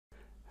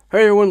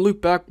Hey everyone,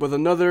 Luke back with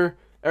another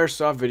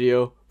airsoft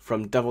video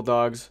from Devil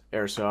Dog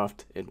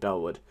Airsoft in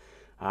Bellwood.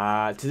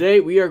 Today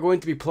we are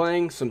going to be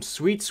playing some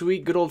sweet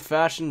good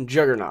old-fashioned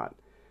Juggernaut.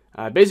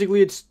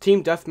 Basically it's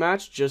team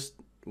deathmatch, just,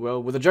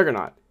 well, with a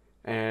Juggernaut.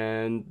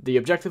 And the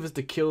objective is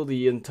to kill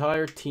the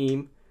entire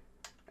team.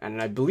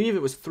 And I believe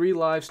it was 3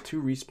 lives,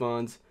 2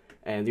 respawns.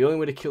 And the only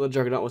way to kill a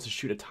Juggernaut was to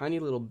shoot a tiny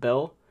little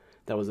bell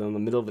that was in the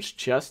middle of his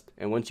chest.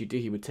 And once you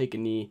did, he would take a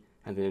knee.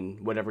 And then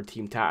whatever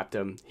team tapped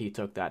him, he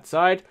took that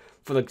side.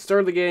 For the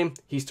start of the game,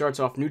 he starts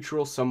off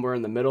neutral somewhere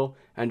in the middle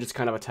and just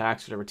kind of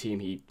attacks whatever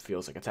team he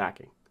feels like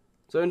attacking.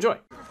 So enjoy.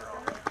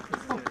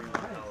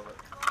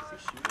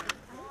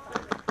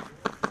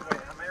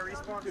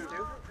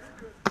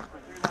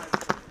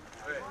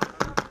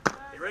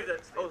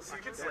 So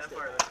you can slap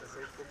fire like this.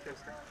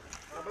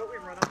 How about we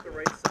run up the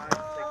right side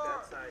and take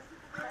that side?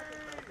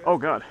 Oh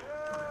god.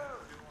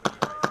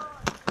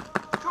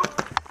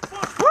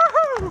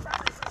 Woohoo!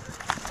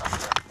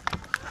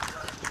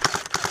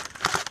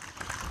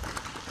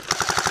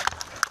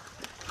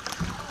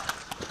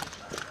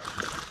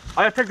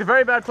 I have picked a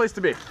very bad place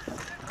to be.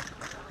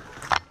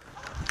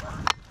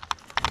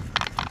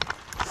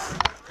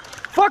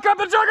 Fuck up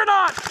the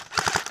Juggernaut!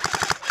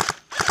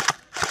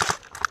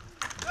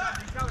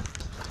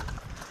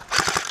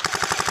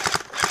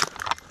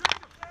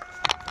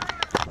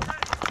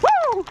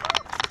 Woo!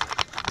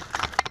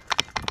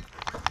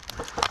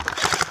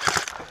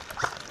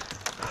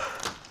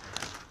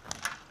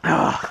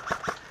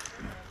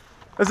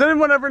 Has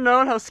anyone ever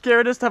known how scary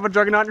it is to have a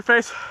Juggernaut in your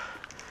face?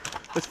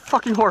 It's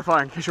fucking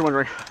horrifying, in case you're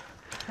wondering.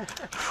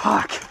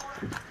 Fuck.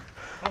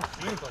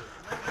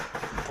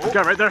 Oh.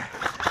 Got right there.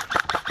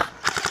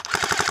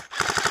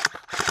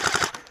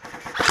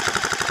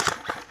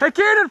 Hey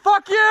Keenan,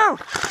 fuck you!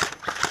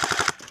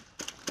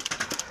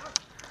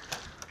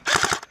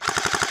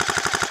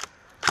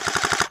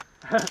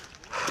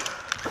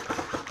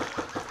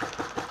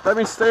 That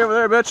means stay over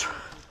there, bitch.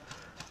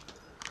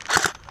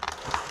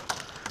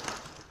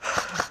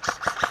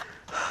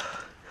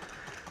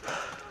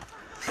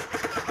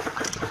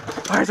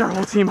 Why is our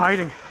whole team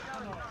hiding?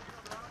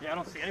 Yeah, I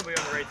don't see anybody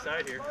on the right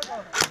side here.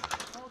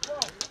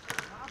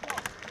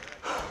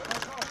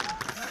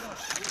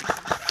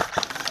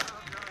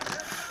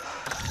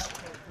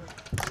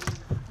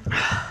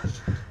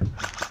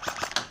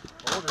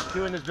 Oh, there's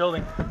 2 in this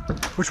building.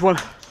 Which one?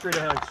 Straight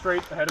ahead, like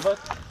straight ahead of us.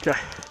 Okay.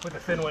 With the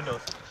thin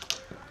windows.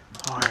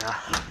 Oh yeah.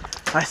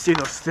 I see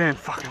those thin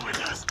fucking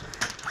windows.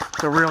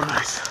 They're real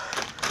nice.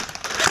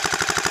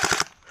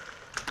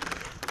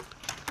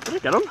 Did I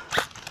get them?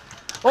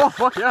 Oh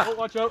fuck yeah. Oh,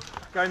 watch out.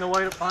 Guy in the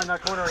white up behind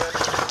that corner again.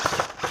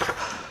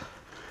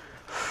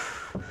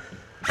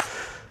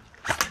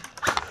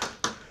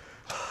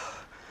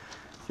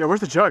 Yeah, where's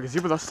the Jug? Is he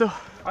with us still?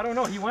 I don't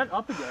know. He went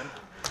up again.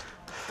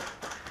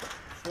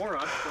 For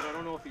us, but I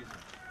don't know if he's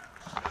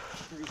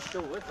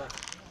still with us.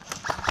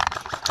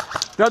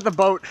 They're at the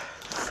boat.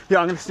 Yeah,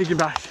 I'm gonna sneak you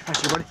back.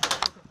 Past you, buddy.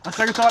 On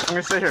second thought, I'm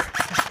gonna stay here.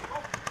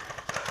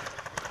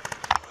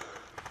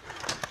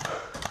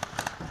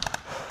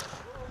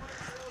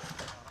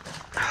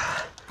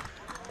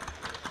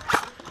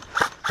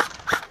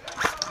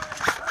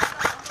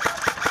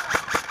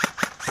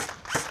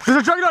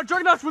 There's a Juggernaut!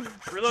 Juggernaut's with...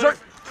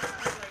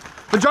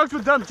 The Jug's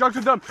with them! Jug's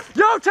with them!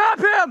 Yo, tap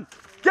him!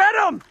 Get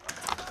him!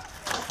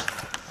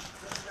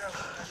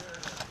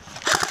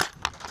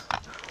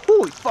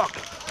 Holy fuck!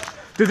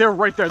 Dude, they're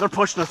right there. They're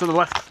pushing us to the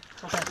left.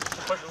 Okay,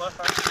 push the left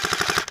side.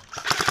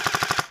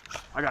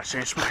 I gotta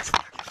change specs.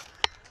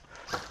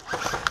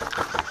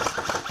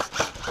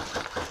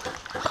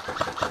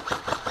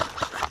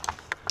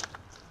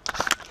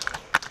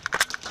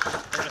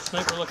 There's a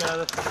sniper looking at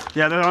us.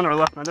 Yeah, they're on our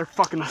left, man. They're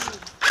fucking us.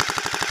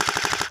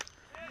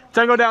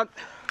 Tango down.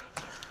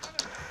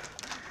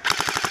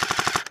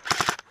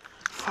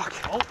 Fuck.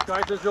 Oh,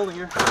 guys, this building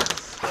here.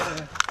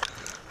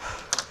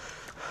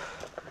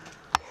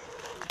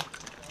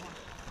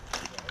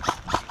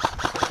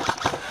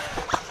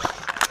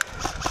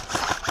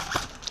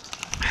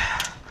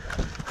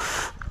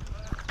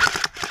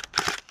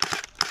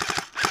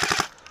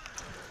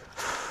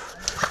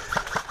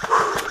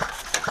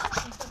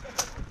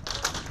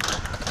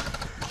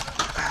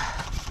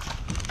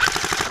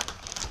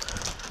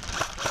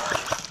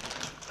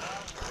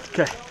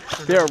 Okay,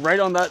 they are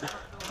right on that.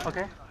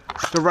 Okay.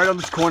 They're right on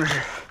this corner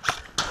here.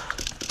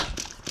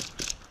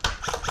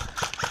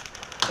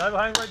 Guy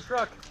behind red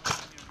truck.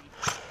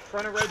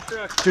 Front of red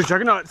truck. Dude,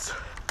 Juggernauts.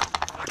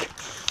 Fuck.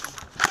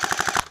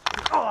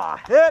 Oh,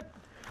 hit.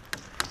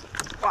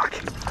 Fuck.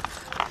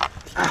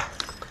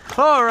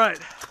 All right,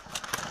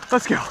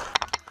 let's go.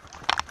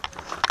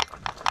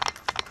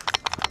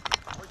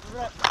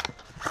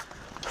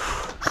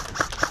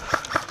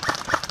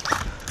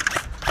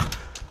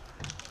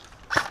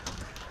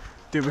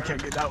 Dude, we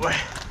can't get that way.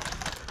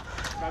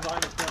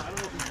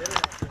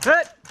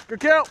 Hit! Good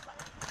kill!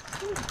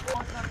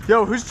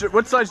 Yo,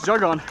 what side's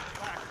Jug on?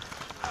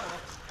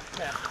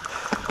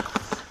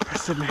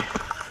 Where's Sydney?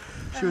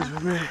 She was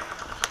with me.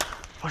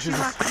 Oh, she's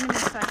walked in there,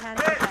 so I had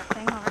to get that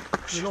thing over.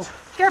 Shit.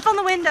 Careful on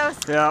the windows.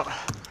 Yeah.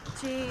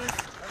 Jeez.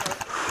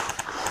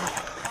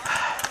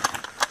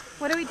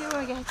 What do we do when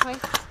we get hit twice?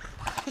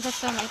 Because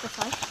that's done, right? That's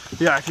life?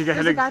 Yeah, if you get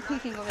There's hit a guy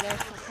peeking over there.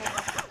 Okay.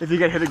 if you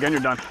get hit again,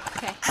 you're done.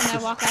 Okay. And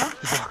then walk out?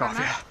 Just walk off,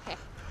 yeah.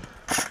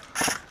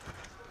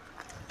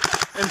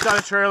 Okay. Inside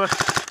the trailer.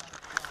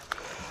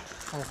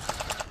 Oh,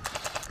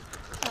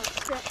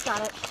 shit.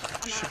 Got it.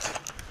 I'm out.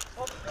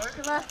 Oh,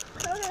 to left.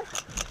 Okay.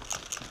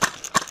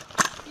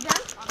 You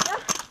done? Yeah.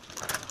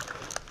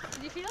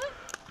 Did you feel it?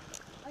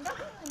 I got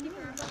it.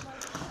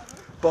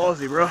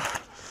 Ballsy, bro.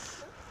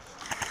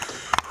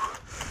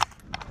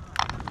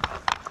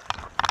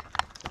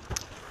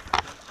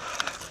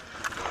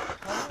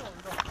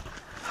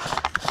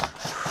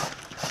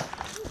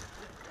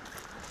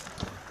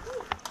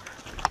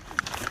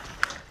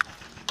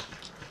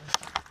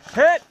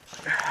 Hit!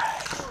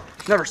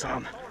 Never saw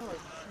him.